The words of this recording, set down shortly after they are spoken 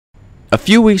A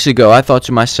few weeks ago, I thought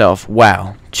to myself,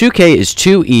 wow, 2K is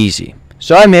too easy.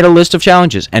 So I made a list of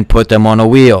challenges and put them on a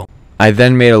wheel. I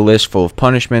then made a list full of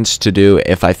punishments to do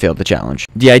if I failed the challenge.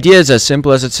 The idea is as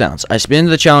simple as it sounds. I spin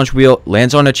the challenge wheel,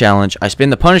 lands on a challenge. I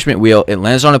spin the punishment wheel, it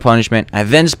lands on a punishment. I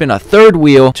then spin a third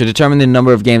wheel to determine the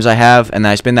number of games I have, and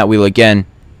then I spin that wheel again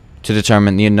to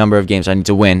determine the number of games I need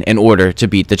to win in order to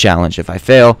beat the challenge. If I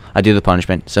fail, I do the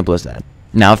punishment. Simple as that.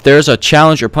 Now, if there's a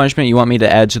challenge or punishment you want me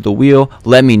to add to the wheel,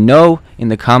 let me know in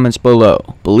the comments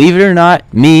below. Believe it or not,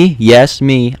 yes,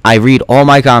 me, I read all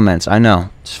my comments. I know.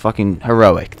 It's fucking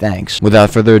heroic. Thanks.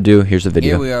 Without further ado, here's the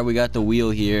video. Here we are. We got the wheel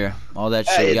here. All that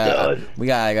shit.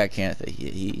 I got Kenneth.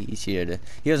 He's here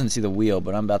he doesn't see the wheel,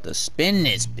 but I'm about to spin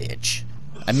this bitch.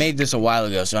 I made this a while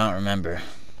ago, so I don't remember.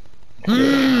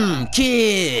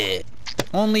 Kid.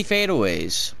 Only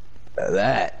fadeaways.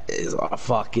 That is a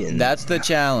fucking... That's the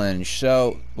challenge.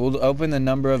 So, we'll open the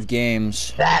number of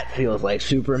games. That feels like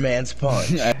Superman's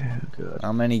punch.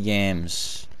 How many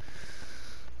games?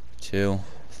 2.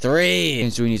 3!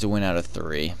 So we need to win out of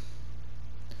 3.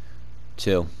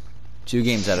 2. 2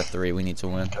 games out of 3 we need to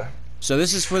win. So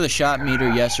this is for the shot meter,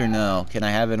 yes or no. Can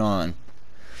I have it on?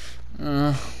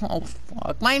 Oh,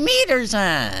 fuck. My meter's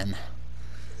on!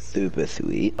 Super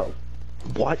sweet. Oh,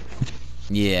 what?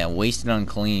 Yeah, wasted on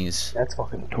cleans. That's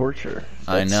fucking torture.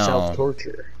 I know.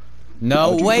 Self-torture.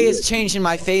 No way it's changing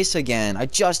my face again. I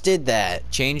just did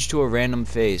that. Change to a random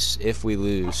face if we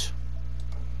lose.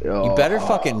 Oh. You better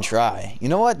fucking try. You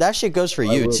know what? That shit goes for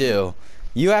you too.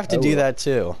 You have to do that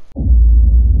too.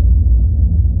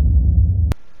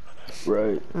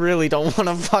 Right. Really don't want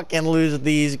to fucking lose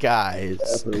these guys.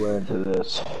 Definitely went into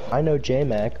this. I know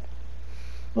J-Mac.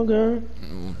 Okay.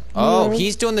 Oh,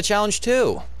 he's doing the challenge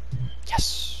too.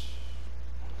 Yes.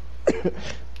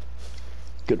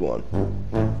 Good one.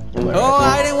 Oh,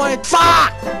 I didn't want it.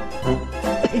 Fuck!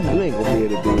 You ain't gonna be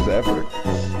able to do this ever.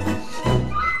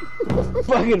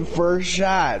 Fucking first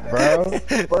shot, bro.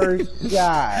 First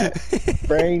shot.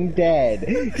 Brain dead.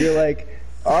 You're like,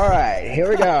 alright, here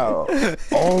we go.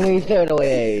 Only 30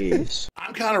 ways.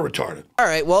 I'm kind of retarded.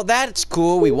 Alright, well, that's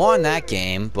cool. We won that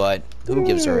game, but who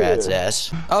gives a rat's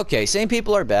ass? Okay, same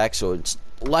people are back, so it's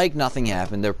like nothing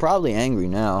happened. They're probably angry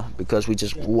now because we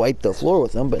just wiped the floor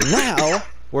with them, but now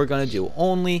we're gonna do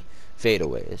only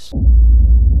fadeaways.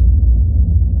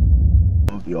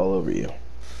 I'll be all over you.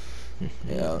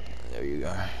 Yeah, there you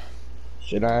go.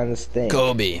 Should I understand?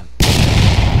 Kobe.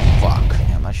 Fuck.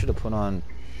 Damn, I should have put on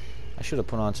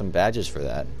some badges for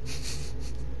that.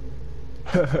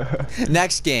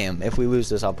 Next game, if we lose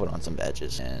this, I'll put on some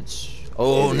badges. And it's,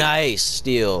 oh, nice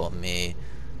steal me.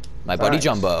 My buddy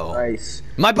Jumbo. Nice.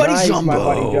 My buddy Jumbo. My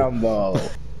buddy Jumbo.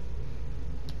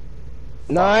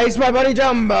 Nice, my buddy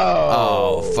Jumbo.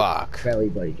 Oh, fuck. Belly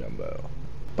buddy Jumbo.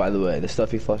 By the way, the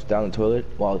stuff you flush down the toilet,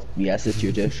 while yes, it's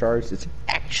your discharge, it's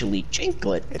actually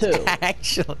chinklet, too.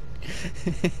 Actually.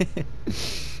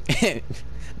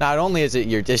 Not only is it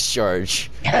your discharge,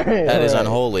 that is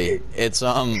unholy. It's,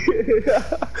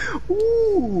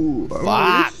 Ooh.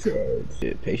 Fuck.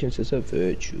 Patience is a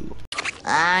virtue.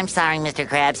 I'm sorry, Mr.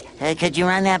 Krabs. Could you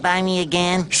run that by me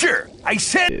again? Sure, I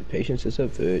said. Patience is a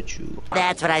virtue.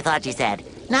 That's what I thought you said.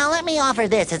 Now let me offer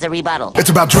this as a rebuttal.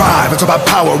 It's about drive, it's about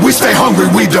power. We stay hungry,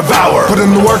 we devour. Put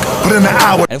in the work, put in the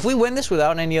hour. And if we win this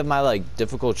without any of my, like,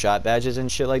 difficult shot badges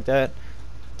and shit like that,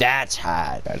 that's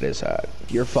hot. That is hot.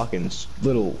 You're fucking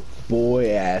little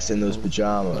boy ass in those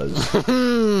pajamas.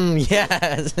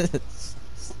 Yes.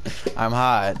 I'm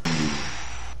hot.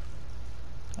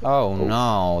 Oh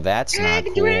no, that's not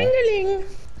cool.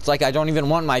 It's like I don't even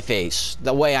want my face,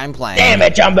 the way I'm playing. Damn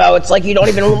it, Jumbo, it's like you don't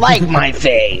even like my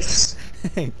face.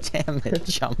 Damn it,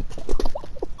 Jumbo.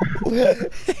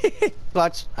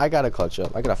 Clutch, I gotta clutch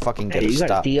up. I gotta fucking get a stop. You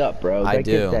gotta D up, bro. I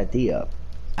do. Get that D up.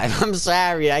 I'm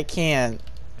sorry, I can't.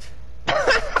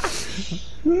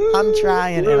 I'm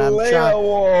trying and I'm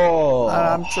trying.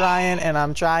 I'm trying and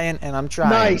I'm trying and I'm trying.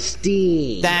 Nice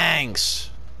D. Thanks.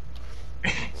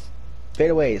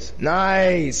 Fadeaways.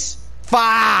 Nice.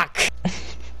 Fuck.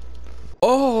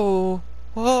 Oh.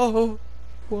 Whoa.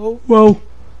 Whoa. Whoa.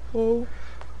 Whoa.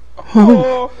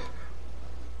 Oh.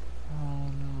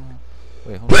 Oh no.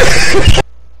 Wait, hold on.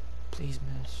 Please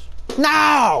miss.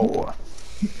 No!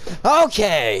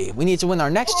 Okay, we need to win our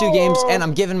next 2 games, and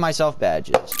I'm giving myself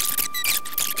badges.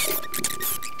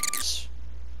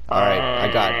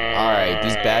 Alright, alright,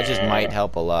 these badges might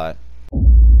help a lot.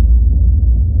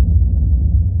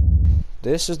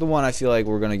 This is the one I feel like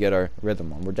we're gonna get our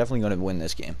rhythm on. We're definitely gonna win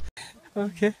this game.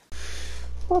 Okay.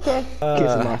 Okay.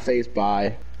 Kissing my face,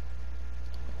 bye.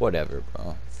 Whatever,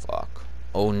 bro. Fuck.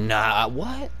 Oh, nah.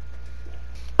 What?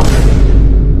 What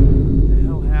the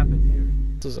hell happened here?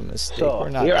 This is a mistake. So, We're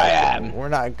not here I that am. good. We're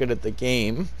not good at the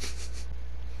game.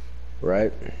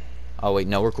 Right? Oh wait,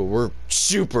 no, we're cool. We're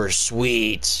super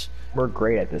sweet. We're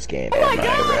great at this game. Am I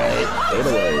right?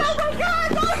 Fadeaways.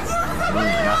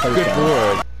 Good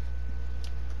board.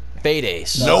 Fade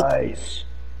ace. Nice.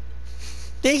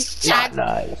 They Not shot.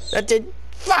 nice. That did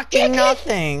fucking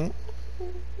nothing.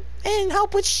 And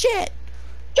help with shit.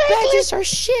 Badges are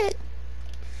shit.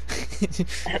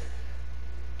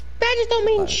 Badges don't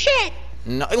mean shit.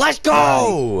 No, let's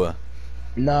go.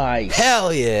 Nice.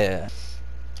 Hell yeah.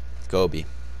 Gobi.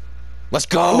 Let's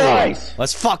go. Nice.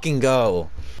 Let's fucking go.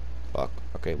 Fuck.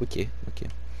 Okay, wiki.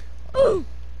 Oh.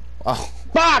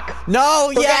 Fuck!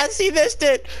 No, yes, he missed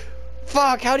it.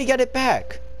 Fuck, how'd he get it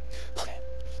back? Okay.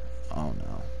 Oh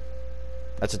no.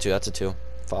 That's a 2, that's a 2.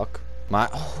 Fuck. My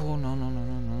oh no.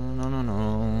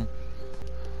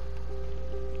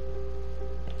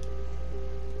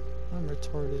 I'm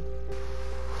retarded.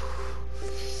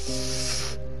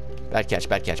 Bad catch.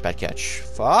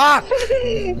 Fuck!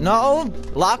 No!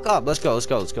 Lock up. Let's go. Let's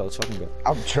fucking go.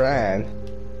 I'm trying.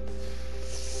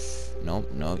 No,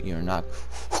 you're not.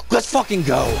 Let's fucking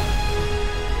go!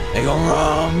 They gonna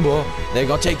rumble. They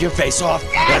gonna take your face off.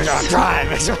 They're gonna drive.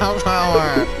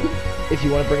 Power. If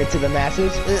you want to bring it to the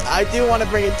masses. I do want to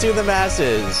bring it to the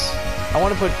masses. I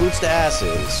want to put boots to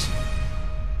asses.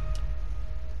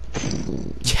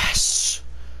 Yes!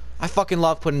 I fucking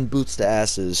love putting boots to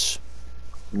asses.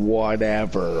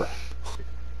 Whatever.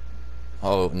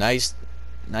 Oh, nice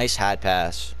hat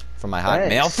pass from my hot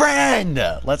male friend.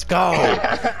 Let's go.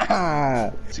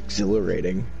 It's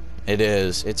exhilarating. It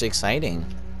is. It's exciting.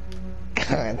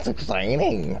 It's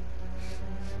exciting.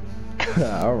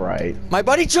 All right. My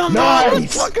buddy jumped Nice. on.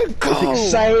 Let's fucking go. It's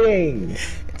exciting.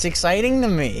 It's exciting to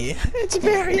me. It's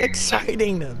very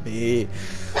exciting to me.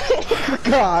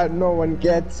 God, no one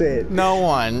gets it. No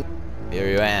one. Here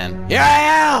you am. Here I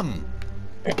am.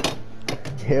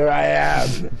 Here I am.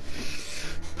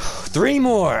 3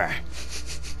 more.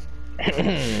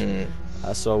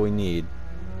 That's all we need.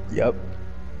 Yep.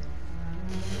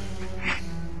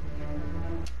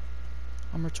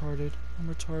 I'm retarded.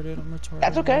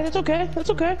 That's okay. That's okay. That's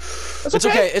okay. It's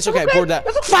okay. It's okay. Board that.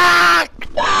 Fuck!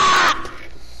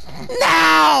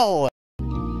 No!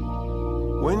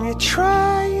 When you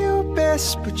try your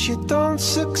best but you don't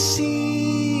succeed.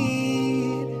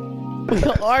 We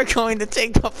are going to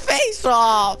take the face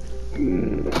off.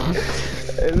 No,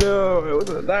 it was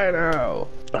a dino.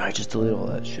 Alright, just delete all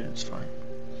that shit. It's fine.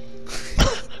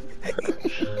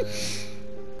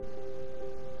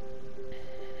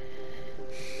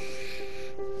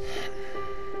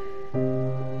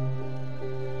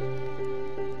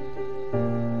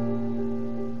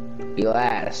 Be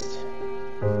last.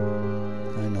 I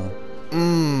know.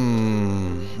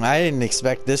 I didn't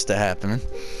expect this to happen.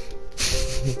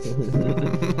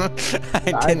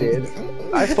 I did.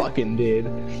 I fucking did.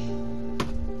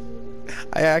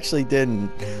 I actually didn't.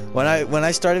 When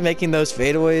I started making those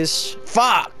fadeaways,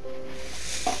 fuck.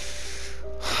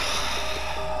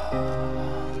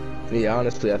 Yeah,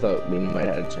 honestly, I thought we might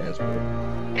have a chance.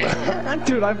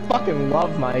 Dude, I fucking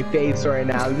love my face right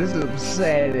now. This is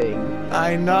upsetting.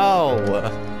 I know.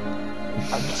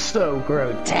 I'm so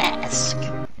grotesque.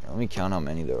 Let me count how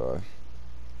many there are.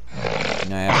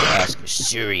 Now I have to ask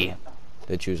Siri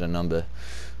to choose a number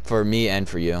for me and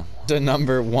for you. The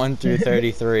number 1 through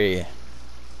 33.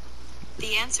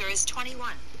 The answer is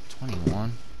 21.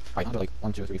 21. Alright, like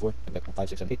 1, 2, 3, 4, 5,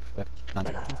 6, 7, 8, 9,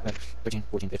 10, 13,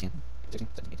 14, 15, 16,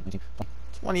 17, 18, 19,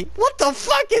 20. What the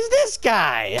fuck is this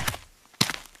guy?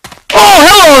 Oh,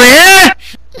 hello there!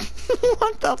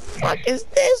 What the fuck is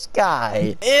this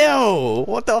guy? Ew!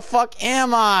 What the fuck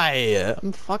am I?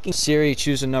 I'm fucking Siri,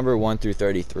 choose a number 1 through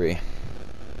 33.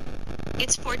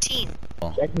 It's 14.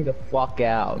 Check me the fuck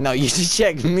out. No, you should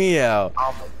check me out.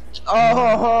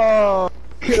 Oh,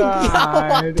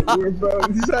 God. We're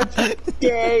both such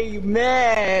gay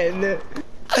men.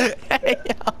 Hey,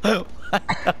 yo, what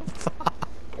the fuck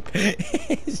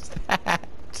is that?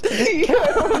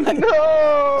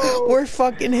 No. We're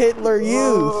fucking Hitler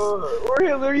Youth. We're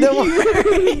Hitler No, Youth. we're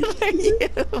Hitler Youth.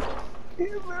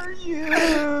 Hitler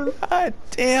Youth. God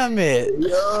damn it.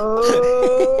 Yo.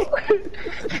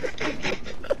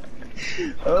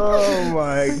 Oh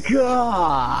my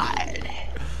God.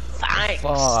 Thanks.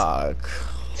 Fuck.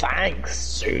 Thanks,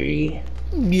 Siri.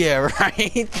 Yeah,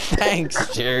 right?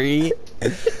 Thanks, Jerry.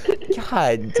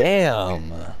 God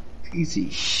damn. Piece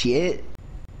of shit.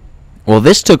 Well,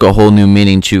 this took a whole new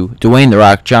meaning to Dwayne "The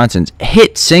Rock" Johnson's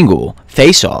hit single,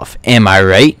 Face Off. Am I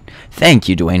right? Thank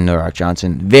you, Dwayne "The Rock"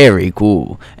 Johnson. Very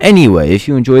cool. Anyway, if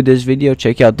you enjoyed this video,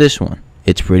 check out this one.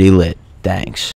 It's pretty lit. Thanks.